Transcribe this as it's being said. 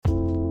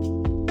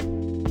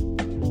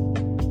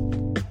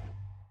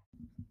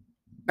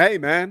Hey,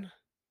 man.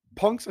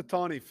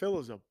 Punxsutawney Phil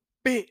is a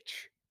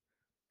bitch.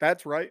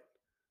 That's right.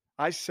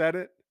 I said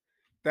it.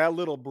 That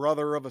little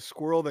brother of a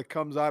squirrel that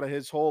comes out of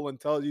his hole and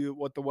tells you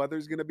what the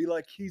weather's going to be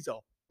like, he's a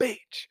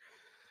bitch.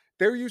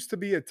 There used to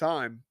be a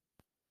time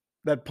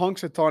that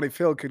Punxsutawney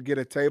Phil could get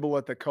a table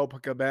at the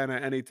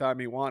Copacabana anytime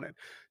he wanted.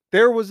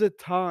 There was a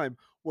time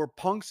where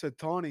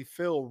Punxsutawney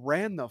Phil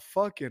ran the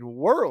fucking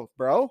world,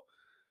 bro.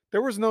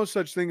 There was no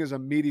such thing as a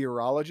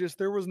meteorologist.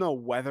 There was no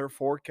weather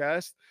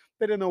forecast.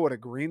 They didn't know what a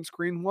green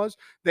screen was.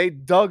 They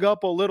dug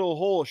up a little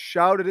hole,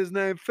 shouted his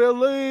name,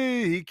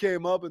 Philly. He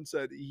came up and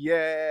said,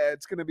 yeah,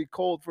 it's going to be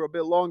cold for a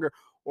bit longer.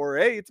 Or,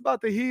 hey, it's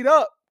about to heat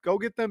up. Go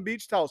get them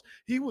beach towels.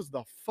 He was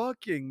the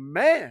fucking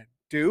man,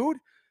 dude.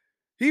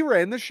 He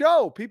ran the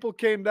show. People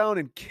came down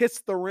and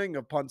kissed the ring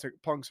of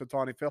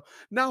Punxsutawney Phil.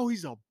 Now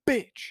he's a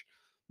bitch.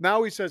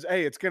 Now he says,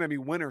 hey, it's going to be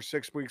winter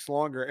 6 weeks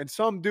longer. And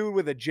some dude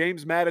with a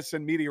James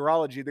Madison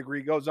meteorology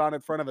degree goes on in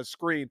front of a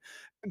screen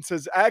and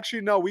says,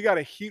 actually, no, we got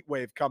a heat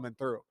wave coming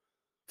through.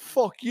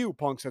 Fuck you,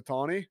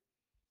 Punxsutawney.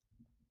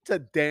 It's a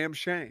damn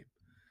shame.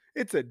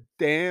 It's a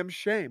damn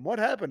shame. What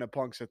happened to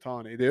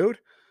Punxsutawney, dude?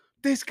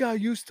 This guy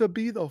used to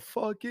be the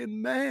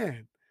fucking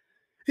man.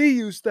 He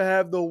used to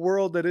have the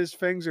world at his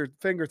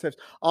fingertips.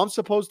 I'm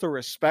supposed to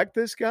respect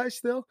this guy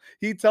still?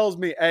 He tells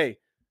me, hey,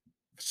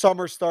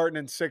 summer's starting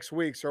in 6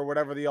 weeks or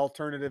whatever the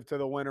alternative to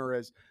the winter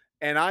is.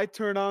 And I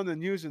turn on the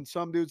news and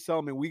some dude's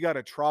telling me we got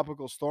a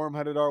tropical storm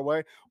headed our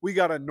way. We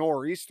got a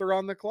nor'easter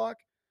on the clock.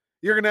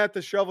 You're going to have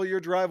to shovel your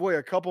driveway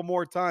a couple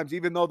more times,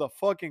 even though the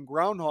fucking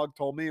groundhog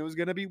told me it was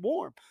going to be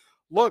warm.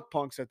 Look,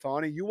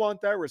 Punxsutawney, you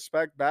want that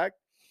respect back?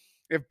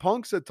 If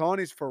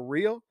Punxsutawney's for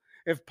real,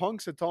 if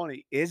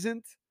Punxsutawney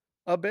isn't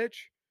a bitch,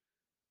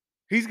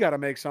 he's got to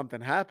make something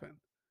happen.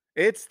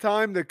 It's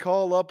time to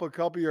call up a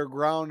couple of your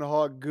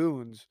groundhog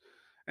goons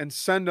and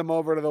send them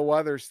over to the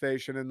weather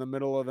station in the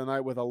middle of the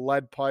night with a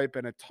lead pipe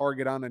and a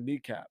target on a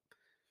kneecap.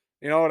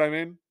 You know what I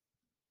mean?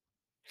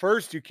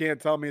 First, you can't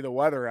tell me the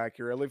weather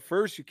accurately.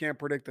 First, you can't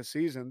predict the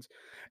seasons.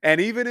 And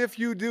even if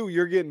you do,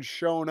 you're getting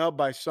shown up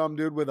by some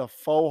dude with a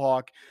faux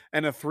hawk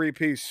and a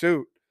three-piece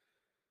suit.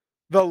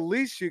 The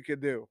least you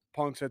could do,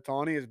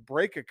 Punxsutawney, is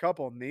break a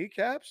couple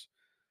kneecaps.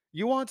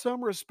 You want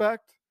some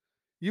respect?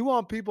 You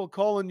want people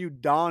calling you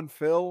Don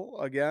Phil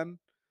again?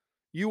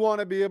 You want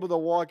to be able to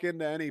walk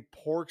into any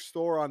pork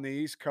store on the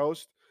East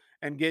Coast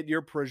and get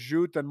your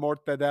prosciutto and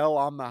mortadella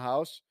on the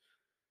house?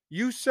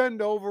 You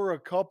send over a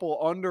couple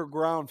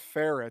underground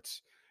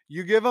ferrets.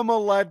 You give them a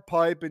lead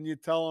pipe and you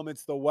tell them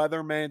it's the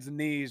weatherman's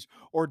knees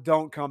or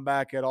don't come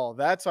back at all.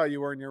 That's how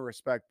you earn your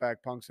respect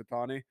back,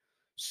 Punxsutawney.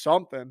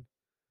 Something.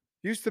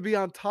 Used to be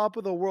on top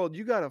of the world.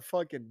 You got a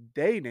fucking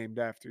day named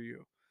after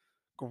you.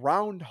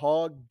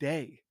 Groundhog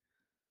Day.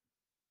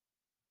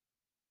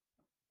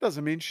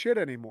 Doesn't mean shit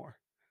anymore.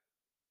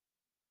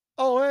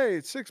 Oh, hey,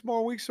 it's 6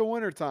 more weeks of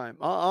wintertime.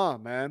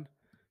 Man.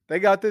 They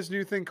got this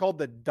new thing called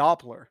the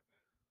Doppler.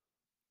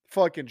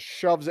 Fucking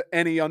shoves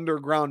any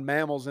underground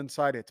mammals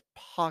inside its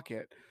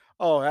pocket.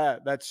 Oh,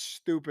 that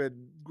stupid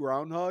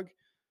groundhog.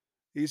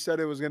 He said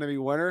it was going to be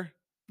winter.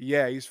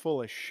 Yeah, he's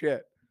full of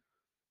shit.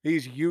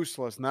 He's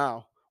useless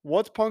now.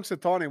 What's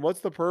Punxsutawney? What's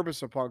the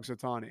purpose of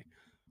Punxsutawney?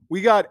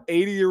 We got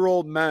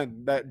 80-year-old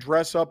men that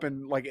dress up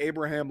in like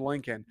Abraham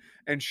Lincoln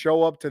and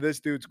show up to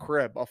this dude's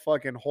crib, a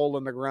fucking hole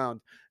in the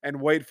ground,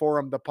 and wait for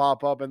him to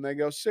pop up. And they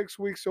go 6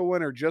 weeks of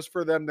winter just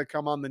for them to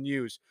come on the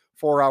news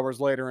 4 hours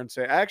later and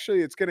say,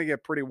 actually, it's going to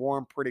get pretty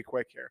warm pretty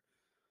quick here.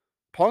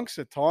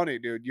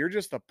 Punxsutawney, dude, you're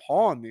just a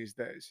pawn these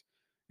days.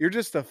 You're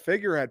just a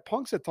figurehead.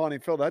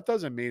 Punxsutawney Phil, that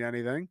doesn't mean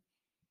anything.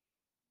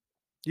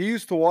 You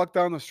used to walk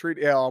down the street.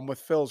 Yeah, I'm with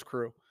Phil's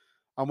crew.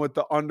 I'm with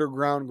the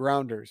underground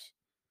grounders.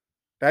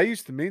 That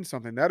used to mean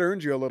something. That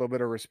earned you a little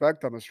bit of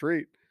respect on the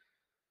street.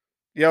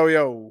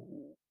 Yo,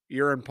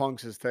 you're in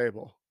Punk's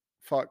table.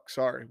 Fuck,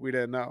 sorry, we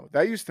didn't know.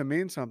 That used to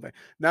mean something.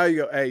 Now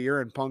you go, hey,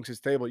 you're in Punk's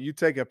table. You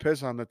take a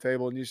piss on the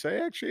table and you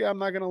say, actually, I'm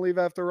not gonna leave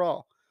after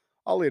all.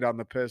 I'll eat on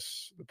the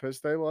piss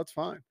table. That's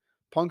fine.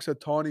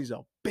 Punxsutawney's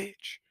a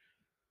bitch.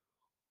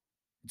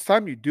 It's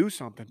time you do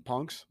something,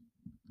 punks.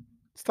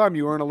 It's time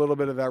you earn a little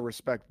bit of that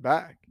respect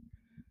back.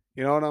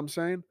 You know what I'm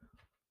saying?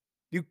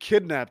 You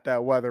kidnap that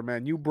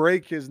weatherman. You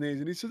break his knees,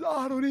 and he says, oh,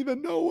 I don't even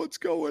know what's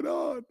going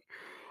on.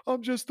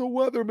 I'm just a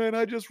weatherman.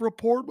 I just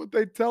report what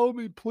they tell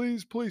me.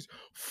 Please, please.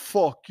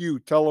 Fuck you.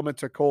 Tell him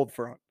it's a cold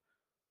front.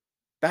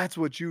 That's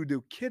what you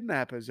do.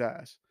 Kidnap his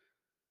ass.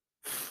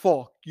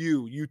 Fuck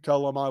you. You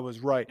tell him I was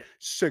right.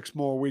 6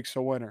 more weeks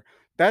of winter.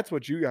 That's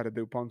what you got to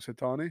do,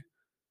 Punxsutawney.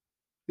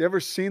 You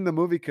ever seen the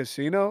movie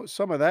Casino?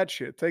 Some of that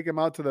shit. Take him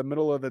out to the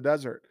middle of the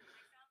desert.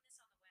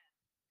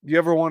 You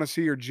ever want to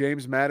see your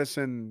James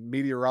Madison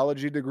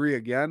meteorology degree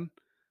again?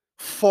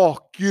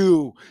 Fuck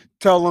you.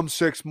 Tell them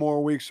 6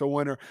 more weeks of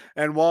winter.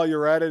 And while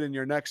you're at it in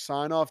your next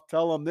sign off,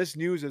 tell them this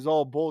news is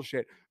all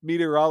bullshit.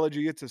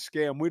 Meteorology, it's a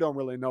scam. We don't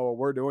really know what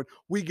we're doing.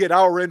 We get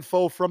our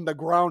info from the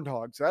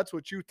groundhogs. That's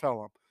what you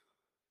tell them.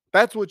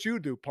 That's what you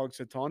do,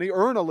 Punxsutawney.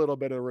 Earn a little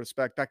bit of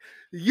respect back.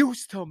 It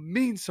used to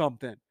mean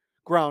something.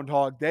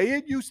 Groundhog Day.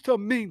 It used to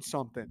mean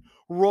something.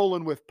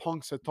 Rolling with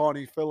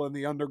Punxsutawney Phil and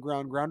the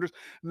Underground Grounders.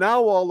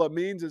 Now all it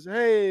means is,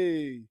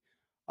 hey,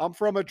 I'm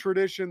from a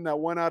tradition that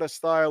went out of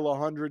style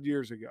 100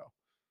 years ago.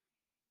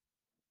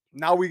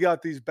 Now we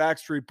got these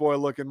Backstreet Boy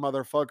looking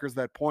motherfuckers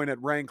that point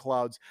at rain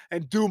clouds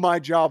and do my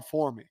job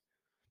for me.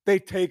 They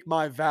take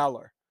my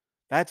valor.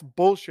 That's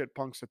bullshit,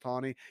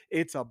 Punxsutawney.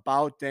 It's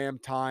about damn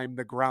time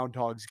the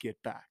groundhogs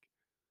get back.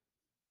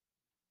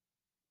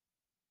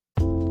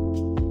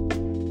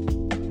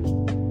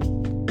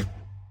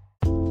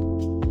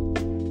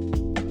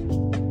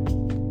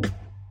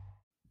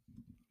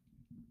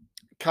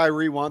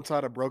 Kyrie wants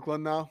out of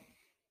Brooklyn now.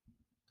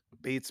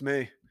 Beats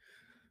me.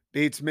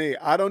 Beats me.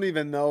 I don't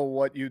even know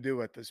what you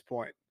do at this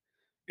point.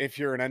 If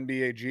you're an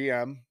NBA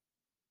GM,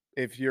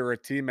 if you're a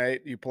teammate,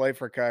 you play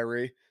for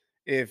Kyrie,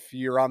 if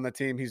you're on the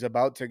team he's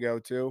about to go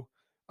to,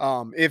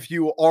 if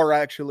you are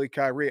actually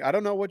Kyrie, I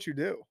don't know what you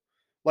do.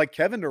 Like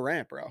Kevin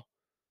Durant, bro.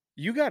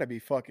 You got to be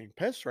fucking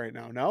pissed right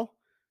now, no?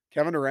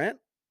 Kevin Durant?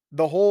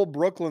 The whole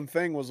Brooklyn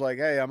thing was like,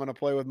 hey, I'm going to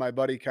play with my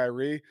buddy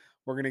Kyrie.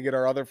 We're going to get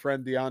our other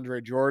friend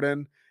DeAndre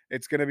Jordan.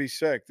 It's going to be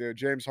sick, dude.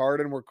 James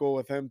Harden, we're cool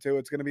with him too.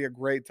 It's going to be a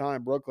great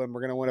time. Brooklyn, we're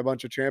going to win a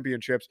bunch of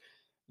championships.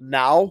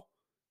 Now,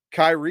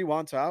 Kyrie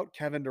wants out.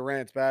 Kevin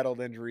Durant's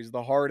battled injuries.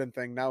 The Harden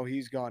thing, now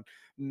he's gone.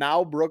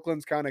 Now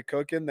Brooklyn's kind of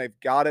cooking. They've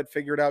got it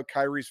figured out.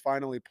 Kyrie's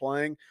finally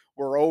playing.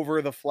 We're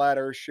over the flat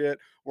earth shit.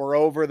 We're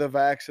over the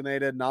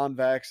vaccinated,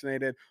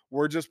 non-vaccinated.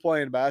 We're just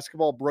playing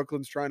basketball.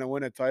 Brooklyn's trying to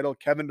win a title.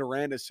 Kevin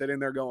Durant is sitting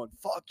there going,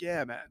 fuck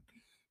yeah, man.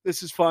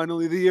 This is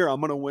finally the year.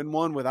 I'm going to win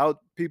one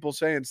without people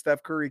saying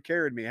Steph Curry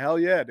carried me. Hell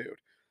yeah, dude.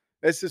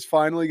 This is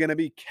finally going to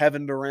be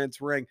Kevin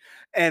Durant's ring.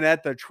 And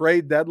at the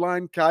trade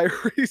deadline,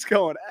 Kyrie's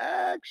going,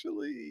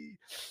 actually,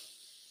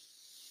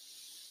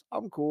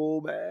 I'm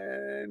cool,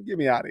 man. Get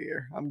me out of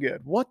here. I'm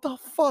good. What the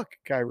fuck,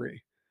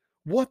 Kyrie?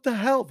 What the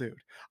hell, dude?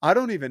 I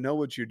don't even know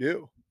what you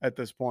do at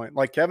this point.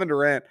 Like Kevin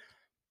Durant,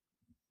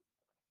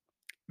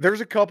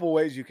 there's a couple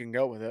ways you can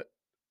go with it.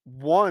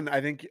 One,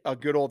 I think a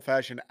good old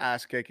fashioned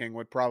ass kicking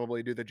would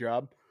probably do the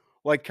job.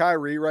 Like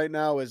Kyrie right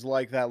now is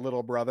like that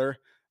little brother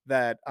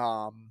that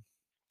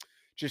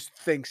just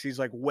thinks he's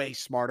like way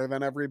smarter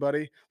than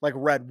everybody. Like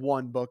read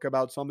one book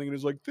about something and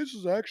is like, this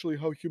is actually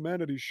how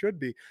humanity should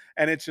be.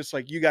 And it's just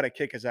like you got to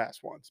kick his ass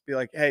once. Be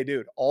like, hey,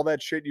 dude, all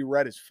that shit you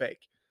read is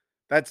fake.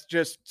 That's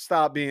just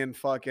stop being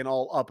fucking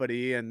all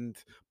uppity and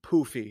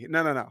poofy.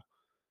 No, no, no.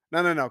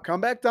 No, no, no.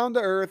 Come back down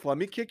to earth. Let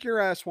me kick your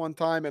ass one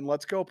time and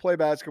let's go play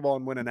basketball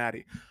and win a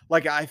natty.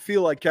 Like, I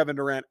feel like Kevin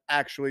Durant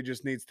actually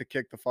just needs to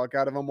kick the fuck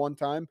out of him one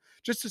time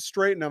just to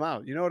straighten him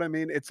out. You know what I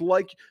mean? It's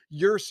like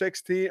you're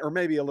 16 or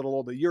maybe a little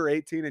older. You're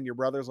 18 and your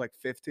brother's like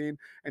 15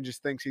 and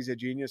just thinks he's a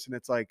genius. And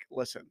it's like,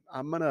 listen,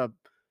 I'm gonna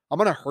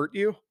hurt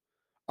you.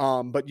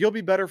 But you'll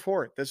be better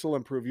for it. This will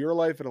improve your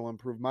life. It'll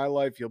improve my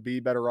life. You'll be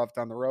better off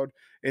down the road.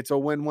 It's a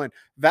win-win.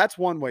 That's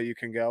one way you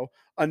can go.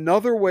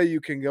 Another way you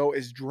can go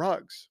is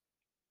drugs.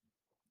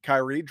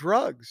 Kyrie,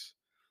 drugs.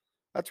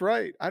 That's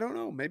right. I don't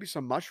know. Maybe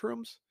some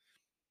mushrooms.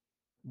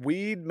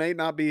 Weed may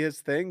not be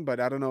his thing,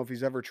 but I don't know if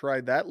he's ever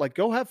tried that. Like,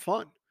 go have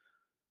fun.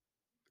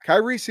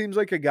 Kyrie seems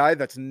like a guy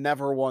that's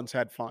never once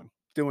had fun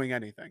doing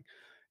anything.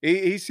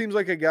 He seems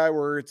like a guy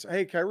where it's,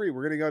 hey, Kyrie,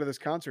 we're going to go to this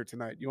concert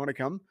tonight. You want to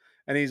come?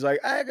 And he's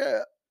like,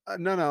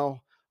 no, no.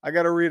 I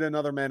got to read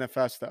another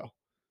manifesto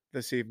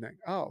this evening.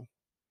 Oh,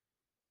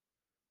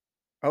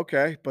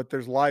 okay, but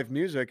there's live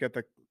music at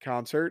the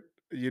concert.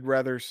 You'd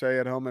rather stay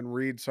at home and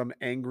read some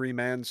angry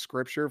man's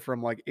scripture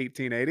from like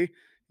 1880?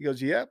 He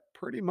goes, yeah,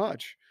 pretty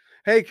much.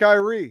 Hey,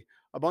 Kyrie,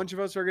 a bunch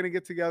of us are going to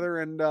get together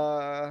and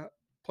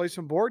play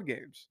some board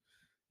games.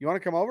 You want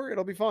to come over?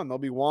 It'll be fun. There'll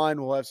be wine.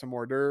 We'll have some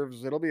hors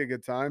d'oeuvres. It'll be a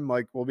good time.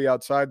 Like we'll be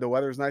outside. The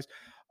weather's nice.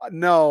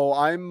 No,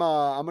 I'm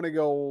gonna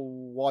go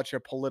watch a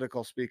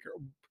political speaker.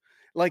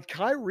 Like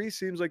Kyrie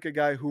seems like a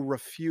guy who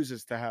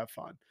refuses to have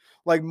fun.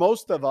 Like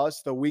most of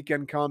us, the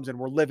weekend comes and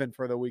we're living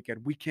for the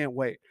weekend. We can't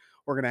wait.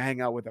 We're going to hang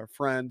out with our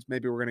friends.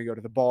 Maybe we're going to go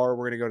to the bar.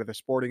 We're going to go to the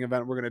sporting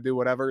event. We're going to do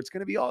whatever. It's going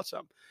to be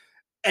awesome.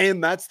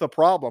 And that's the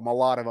problem. A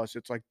lot of us,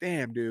 it's like,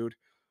 damn, dude,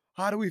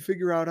 how do we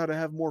figure out how to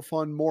have more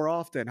fun more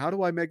often? How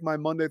do I make my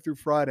Monday through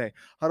Friday?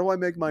 How do I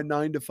make my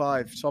 9 to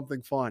 5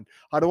 something fun?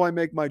 How do I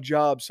make my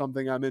job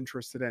something I'm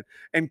interested in?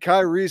 And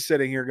Kyrie's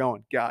sitting here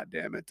going, God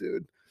damn it,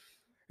 dude.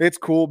 It's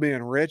cool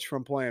being rich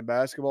from playing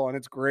basketball, and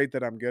it's great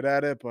that I'm good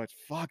at it, but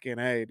fucking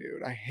A,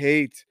 dude. I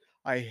hate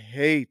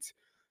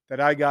that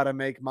I gotta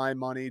make my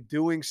money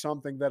doing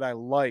something that I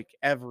like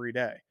every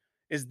day.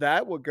 Is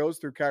that what goes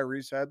through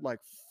Kyrie's head? Like,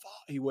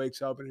 fuck, he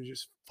wakes up and he's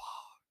just, fuck,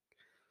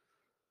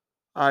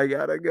 I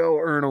gotta go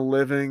earn a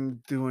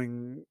living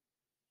doing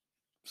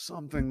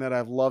something that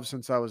I've loved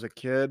since I was a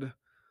kid.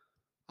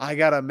 I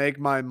gotta make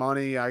my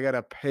money. I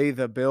gotta pay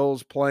the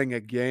bills playing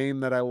a game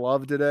that I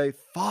love today.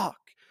 Fuck.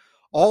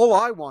 All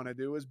I want to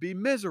do is be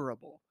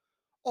miserable.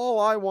 All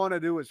I want to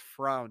do is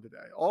frown today.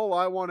 All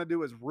I want to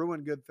do is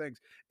ruin good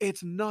things.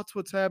 It's nuts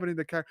what's happening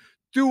to Kyrie.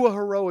 Do a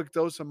heroic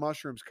dose of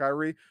mushrooms,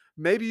 Kyrie.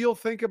 Maybe you'll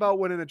think about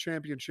winning a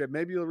championship.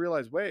 Maybe you'll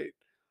realize, wait,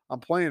 I'm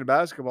playing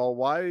basketball.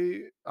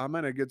 Why? I'm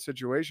in a good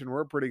situation.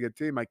 We're a pretty good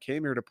team. I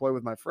came here to play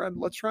with my friend.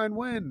 Let's try and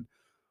win.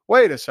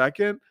 Wait a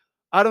second.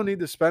 I don't need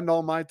to spend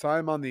all my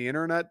time on the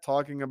internet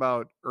talking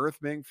about Earth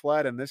being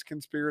flat and this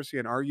conspiracy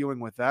and arguing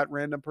with that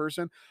random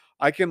person.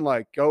 I can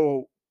like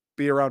go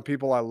be around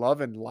people I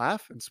love and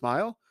laugh and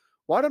smile.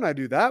 Why don't I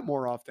do that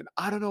more often?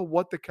 I don't know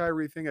what the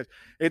Kyrie thing is.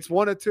 It's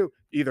one of two: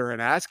 either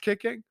an ass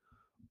kicking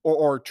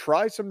or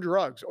try some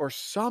drugs or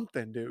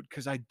something, dude,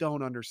 because I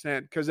don't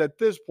understand. Because at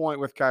this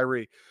point with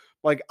Kyrie,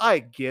 like, I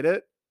get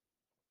it,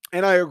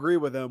 and I agree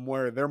with him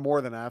where they're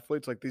more than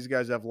athletes. Like, these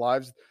guys have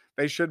lives.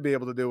 They should be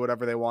able to do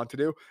whatever they want to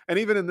do. And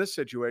even in this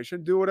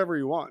situation, do whatever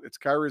you want. It's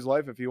Kyrie's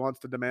life. If he wants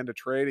to demand a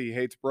trade, he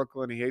hates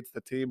Brooklyn, he hates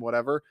the team,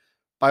 whatever,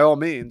 by all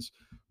means.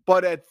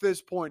 But at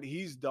this point,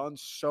 he's done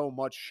so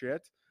much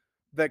shit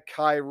that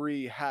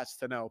Kyrie has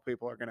to know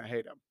people are going to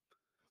hate him.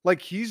 Like,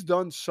 he's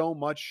done so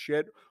much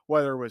shit,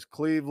 whether it was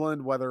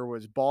Cleveland, whether it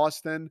was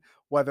Boston,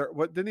 whether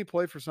what didn't he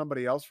play for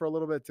somebody else for a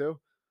little bit too?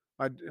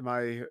 Am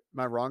I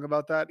wrong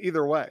about that?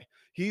 Either way,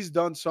 he's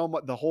done so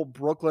much. The whole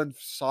Brooklyn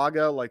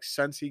saga, like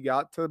since he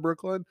got to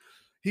Brooklyn,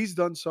 he's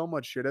done so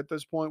much shit at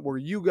this point where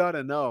you got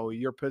to know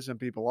you're pissing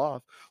people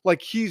off.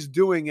 Like, he's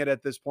doing it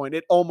at this point.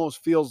 It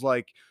almost feels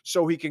like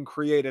so he can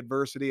create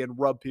adversity and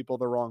rub people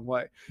the wrong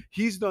way.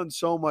 He's done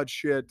so much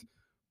shit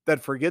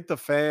that, forget the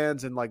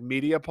fans and like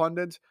media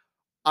pundits,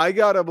 I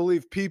gotta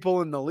believe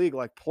people in the league,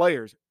 like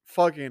players,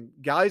 fucking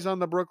guys on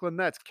the Brooklyn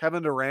Nets,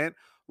 Kevin Durant,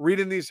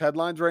 reading these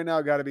headlines right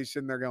now, got to be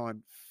sitting there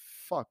going,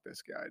 "Fuck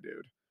this guy,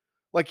 dude."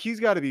 Like,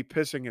 he's got to be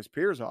pissing his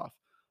peers off.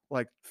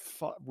 Like,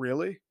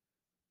 really?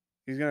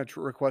 He's gonna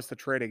request a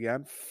trade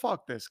again?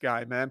 Fuck this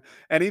guy, man.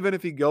 And even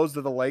if he goes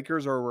to the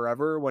Lakers or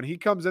wherever, when he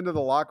comes into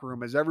the locker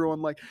room, is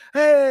everyone like,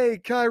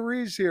 "Hey,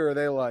 Kyrie's here"? Are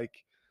they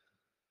like,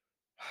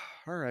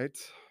 "All right,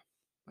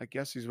 I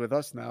guess he's with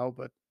us now,"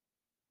 but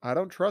I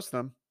don't trust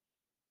him.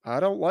 I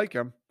don't like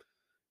him.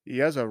 He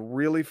has a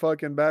really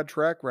fucking bad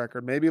track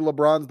record. Maybe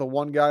LeBron's the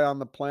one guy on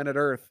the planet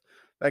Earth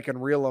that can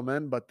reel him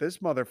in, but this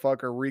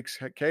motherfucker wreaks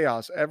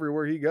chaos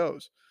everywhere he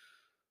goes.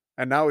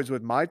 And now he's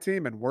with my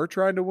team, and we're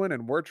trying to win,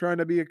 and we're trying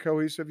to be a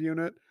cohesive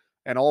unit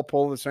and all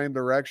pull in the same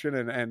direction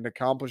and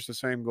accomplish the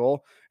same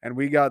goal. And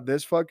we got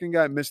this fucking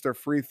guy, Mr.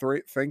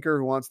 Thinker,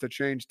 who wants to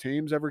change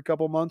teams every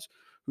couple months,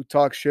 who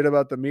talks shit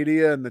about the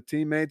media and the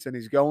teammates, and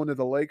he's going to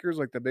the Lakers,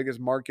 like the biggest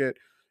market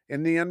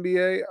in the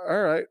NBA.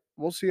 All right,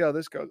 we'll see how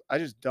this goes. I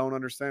just don't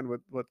understand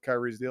what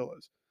Kyrie's deal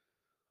is.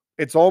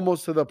 It's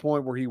almost to the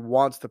point where he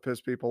wants to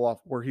piss people off,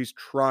 where he's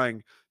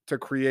trying to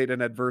create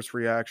an adverse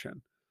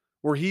reaction,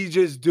 where he's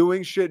just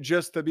doing shit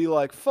just to be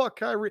like, fuck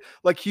Kyrie.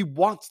 Like, he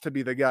wants to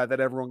be the guy that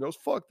everyone goes,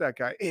 fuck that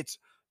guy. It's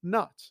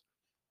nuts.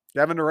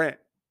 Kevin Durant,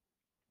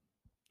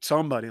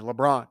 somebody,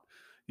 LeBron,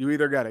 you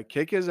either got to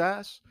kick his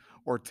ass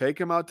or take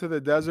him out to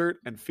the desert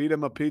and feed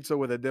him a pizza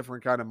with a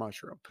different kind of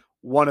mushroom.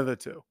 One of the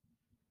two.